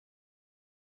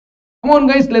Come on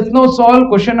guys, let's now solve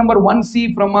question number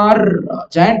 1C from our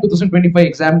giant 2025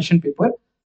 examination paper.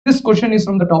 This question is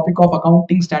from the topic of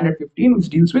accounting standard 15, which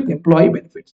deals with employee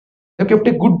benefits. You have kept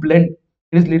a good blend.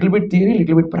 It is little bit theory,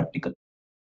 little bit practical.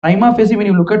 Prima facie, when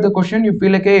you look at the question, you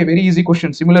feel like a very easy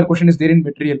question. Similar question is there in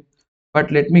material.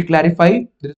 But let me clarify,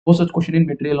 there is no such question in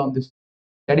material on this.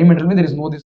 Study material, there is no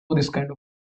this kind of.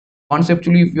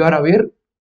 Conceptually, if you are aware,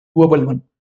 doable one.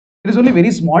 There is only very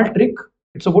small trick.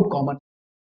 It's about common.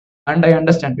 And I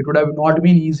understand it would have not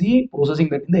been easy processing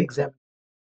that in the exam.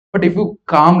 But if you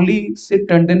calmly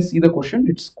sit and then see the question,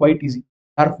 it's quite easy.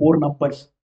 There are 4 numbers.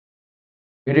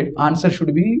 The answer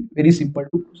should be very simple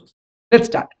to process. Let's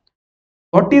start.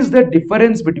 What is the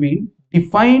difference between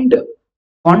defined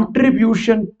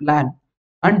contribution plan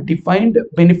and defined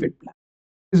benefit plan?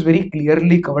 This is very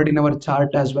clearly covered in our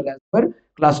chart as well as our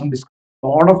classroom discussion. A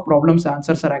lot of problems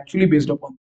answers are actually based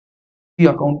upon the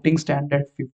accounting standard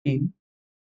 15.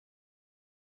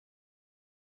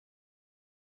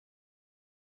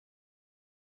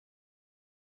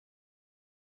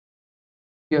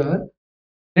 Here,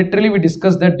 literally we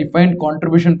discussed that defined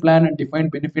contribution plan and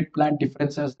defined benefit plan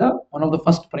difference as the one of the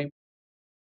first prime.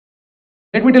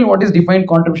 Let me tell what is defined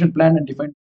contribution plan and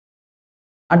defined.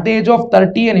 At the age of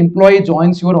 30, an employee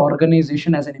joins your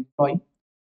organization as an employee.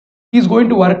 He is going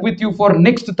to work with you for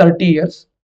next 30 years.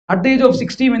 At the age of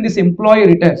 60, when this employee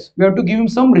retires, we have to give him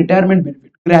some retirement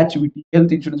benefit, gratuity,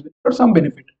 health insurance benefit, or some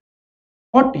benefit.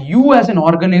 What you as an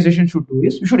organization should do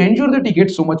is, you should ensure that he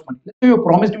gets so much money. Let's say you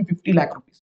promised him 50 lakh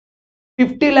rupees.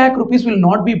 50 lakh rupees will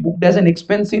not be booked as an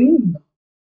expense in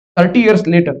 30 years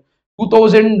later,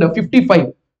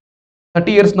 2055.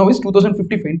 30 years now is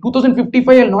 2055. In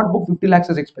 2055, I will not book 50 lakhs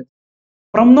as expense.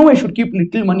 From now, I should keep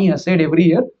little money aside every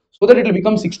year so that it will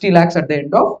become 60 lakhs at the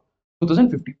end of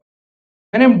 2055.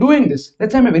 When I'm doing this,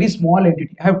 let's say I'm a very small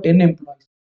entity. I have 10 employees.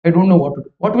 I don't know what to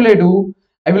do. What will I do?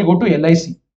 I will go to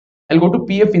LIC. I'll go to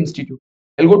PF Institute.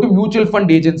 I'll go to mutual fund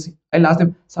agency. I'll ask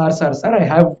them, sir, I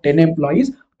have 10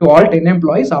 employees. To all 10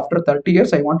 employees, after 30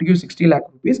 years, I want to give 60 lakh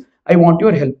rupees. I want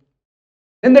your help.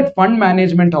 Then that fund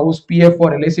management house, PF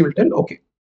or LIC will tell, okay,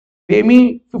 pay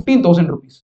me 15,000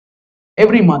 rupees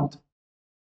every month.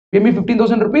 Pay me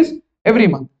 15,000 rupees every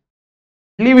month.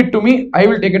 Leave it to me. I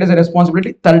will take it as a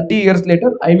responsibility. 30 years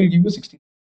later, I will give you 60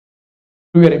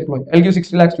 to your employee. I'll give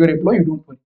 60 lakhs to your employee. You don't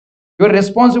worry. Your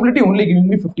responsibility only giving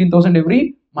me 15,000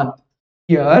 every month.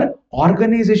 Here,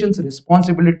 organization's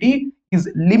responsibility is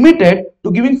limited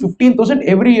to giving 15,000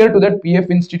 every year to that PF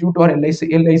Institute or LIC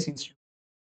Institute.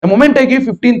 The moment I give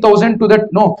 15,000 to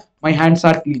that, no, my hands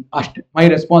are clean. My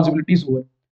responsibility is over.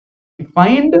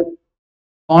 Defined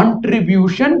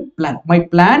contribution plan. My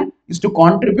plan is to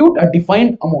contribute a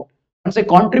defined amount. Once I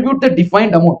contribute the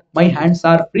defined amount, my hands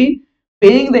are free.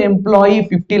 Paying the employee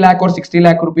 50 lakh or 60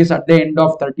 lakh rupees at the end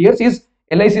of 30 years is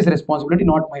LIC's responsibility,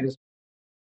 not my responsibility.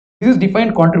 This is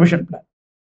defined contribution plan.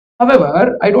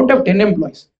 However, I don't have 10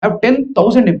 employees. I have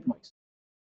 10,000 employees.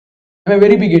 I'm a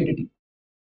very big entity.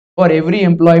 For every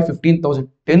employee, 15,000.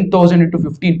 10,000 into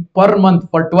 15 per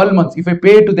month for 12 months. If I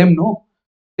pay to them, no.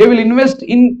 They will invest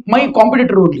in my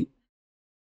competitor only.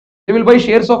 They will buy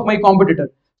shares of my competitor.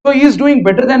 So he is doing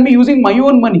better than me using my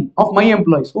own money of my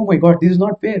employees. Oh my God, this is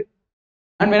not fair.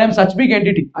 And when I'm such big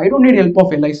entity, I don't need help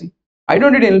of LIC. I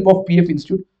don't need help of PF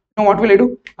Institute. Now what will I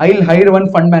do? I'll hire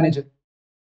one fund manager.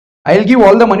 I'll give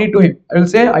all the money to him. I will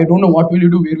say, I don't know what will you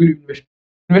do, where will you invest?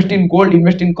 Invest in gold,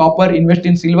 invest in copper, invest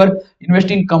in silver, invest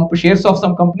in shares of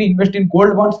some company, invest in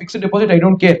gold bonds, fixed deposit, I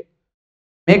don't care.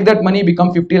 Make that money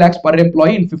become 50 lakhs per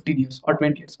employee in 15 years or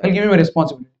 20 years. I'll give him a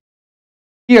responsibility.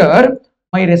 Here,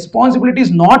 my responsibility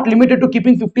is not limited to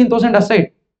keeping 15,000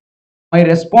 aside. My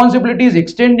responsibility is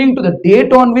extending to the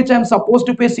date on which I am supposed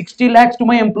to pay 60 lakhs to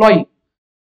my employee.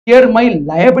 Here, my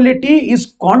liability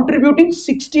is contributing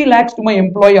 60 lakhs to my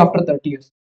employee after 30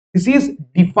 years. This is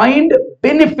defined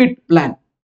benefit plan,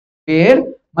 where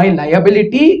my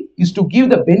liability is to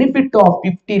give the benefit of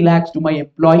 50 lakhs to my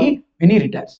employee when he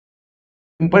retires.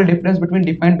 Simple difference between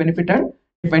defined benefit and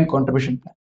defined contribution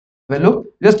plan. Well, look,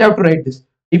 just have to write this.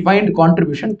 Defined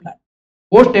contribution plan.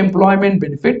 Post-employment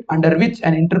benefit under which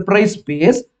an enterprise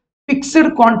pays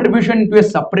fixed contribution to a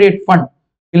separate fund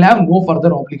will have no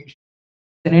further obligation.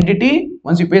 An entity,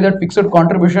 once you pay that fixed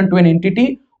contribution to an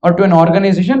entity or to an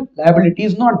organization, liability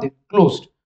is not there, closed.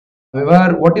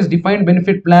 However, what is defined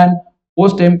benefit plan?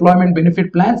 Post-employment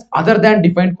benefit plans other than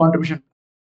defined contribution.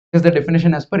 Is the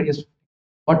definition as per ES.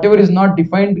 Whatever is not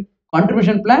defined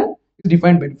contribution plan is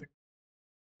defined benefit.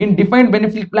 In defined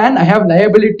benefit plan, I have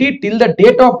liability till the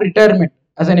date of retirement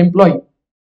as an employee.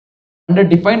 Under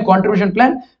defined contribution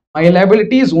plan, my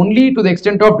liability is only to the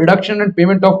extent of deduction and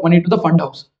payment of money to the fund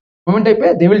house. Moment I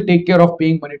pay, they will take care of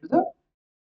paying money to the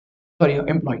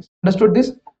employees. Understood this?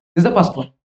 This is the first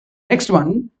one. Next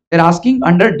one, they're asking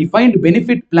under defined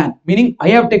benefit plan, meaning I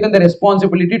have taken the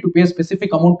responsibility to pay a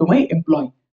specific amount to my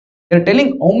employee. They're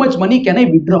telling how much money can I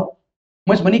withdraw?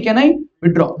 How much money can I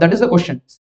withdraw? That is the question.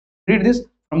 Read this.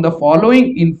 From the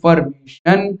following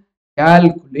information,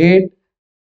 calculate.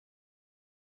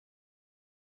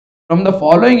 From the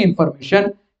following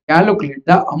information, calculate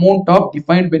the amount of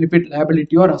defined benefit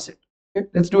liability or asset. Okay,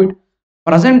 let's do it.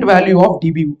 Present value of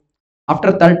DBU.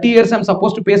 After 30 years, I'm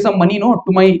supposed to pay some money to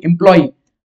my employee.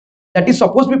 That is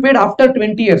supposed to be paid after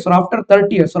 20 years or after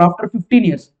 30 years or after 15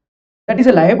 years. That is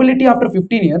a liability after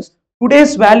 15 years.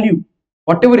 Today's value,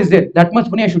 whatever is there, that much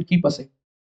money I should keep aside.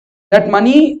 That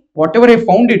money, whatever I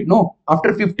found it,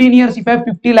 after 15 years, if I have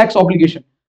 50 lakhs obligation,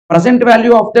 present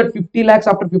value of that 50 lakhs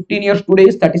after 15 years today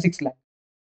is 36 lakhs.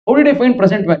 How did I find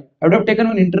present value? I would have taken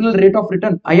an internal rate of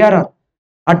return, IRR.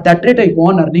 At that rate, I go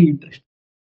on earning interest.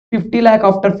 50 lakh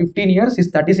after 15 years is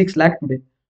 36 lakh today.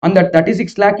 On that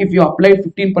 36 lakh, if you apply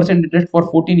 15% interest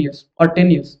for 14 years or 10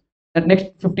 years, that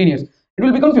next 15 years, it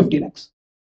will become 50 lakhs.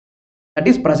 That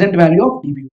is present value of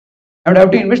DBU. I would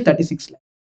have to invest 36 lakh.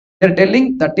 They're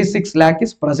telling 36 lakh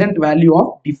is present value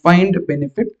of defined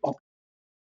benefit of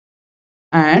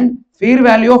and fair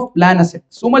value of plan asset.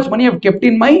 So much money I've kept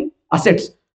in my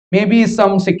assets. Maybe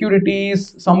some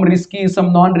securities, some risky,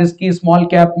 some non-risky, small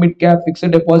cap, mid cap, fixed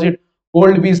deposit,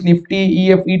 gold, B's, Nifty,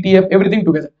 EF, ETF, everything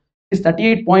together. Is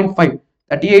 38.5.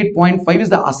 38.5 is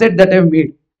the asset that I've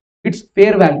made. It's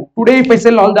fair value. Today, if I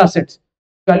sell all the assets,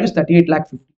 value is 38 lakh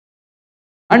 50.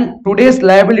 And today's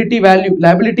liability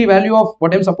value of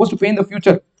what I'm supposed to pay in the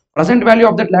future, present value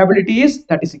of that liability is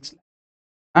 36 lakh.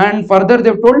 And further,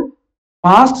 they've told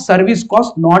past service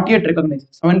cost not yet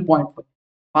recognized, 7.5.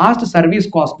 Past service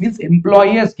cost means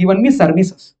employee has given me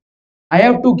services. I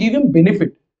have to give him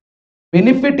benefit.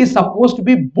 Benefit is supposed to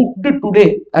be booked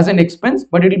today as an expense,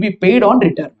 but it will be paid on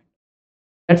retirement.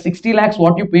 That 60 lakhs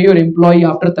what you pay your employee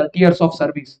after 30 years of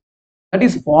service. That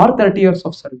is for 30 years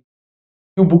of service.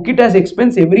 You book it as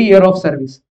expense every year of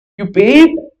service. You pay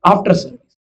it after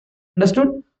service.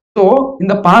 Understood? So, in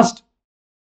the past,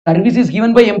 service is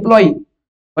given by employee,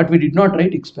 but we did not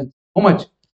write expense. How much?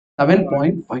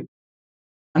 7.5.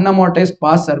 Unamortized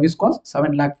past service cost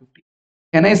 7 lakh 50.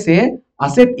 Can I say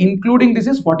asset including this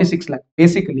is 46 lakh?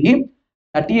 Basically,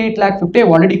 38 lakh 50 I've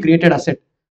already created asset.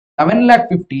 7 lakh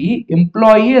 50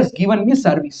 employee has given me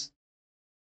service.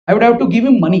 I would have to give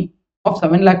him money of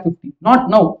 7 lakh 50. Not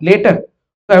now, later.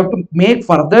 So I have to make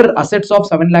further assets of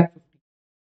 7 lakh 50.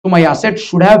 So my asset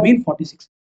should have been 46.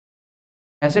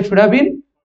 Asset should have been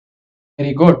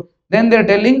very good. Then they're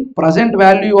telling present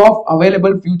value of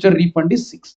available future refund is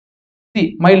 6.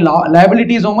 See, my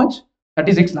liability is how much?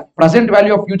 36 lakh. Present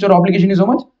value of future obligation is how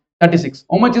much? 36.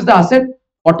 How much is the asset?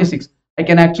 46. I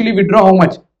can actually withdraw how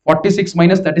much? 46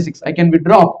 minus 36. I can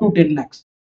withdraw up to 10 lakhs.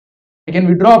 I can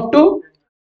withdraw up to,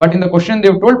 but in the question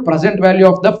they've told present value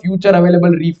of the future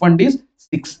available refund is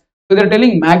 6. So they're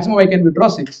telling maximum I can withdraw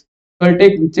 6. So I'll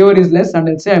take whichever is less and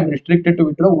I'll say I'm restricted to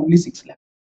withdraw only 6 lakhs.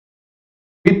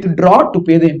 Withdraw to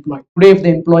pay the employee. Today, if the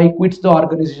employee quits the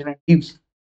organization and leaves,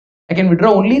 I can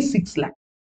withdraw only 6 lakh.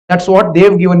 That's what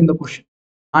they've given in the question.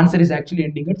 Answer is actually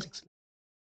ending at 6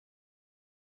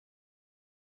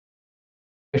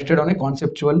 lakh. Based on a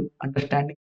conceptual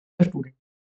understanding of the student.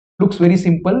 Looks very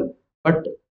simple, but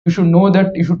you should know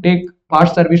that you should take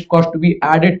past service cost to be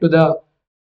added to the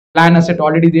plan asset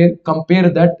already there. Compare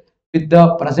that with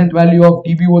the present value of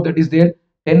DBO that is there.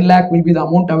 10 lakh will be the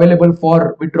amount available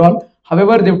for withdrawal.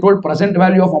 However, they've told present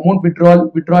value of amount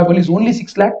withdrawable is only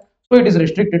 6 lakh. So it is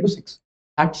restricted to 6.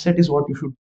 That set is what you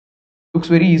should. Looks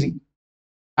very easy.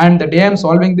 And the day I'm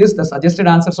solving this, the suggested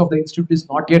answers of the institute is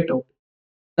not yet out.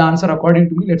 The answer according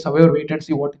to me, let's however wait and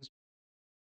see what is.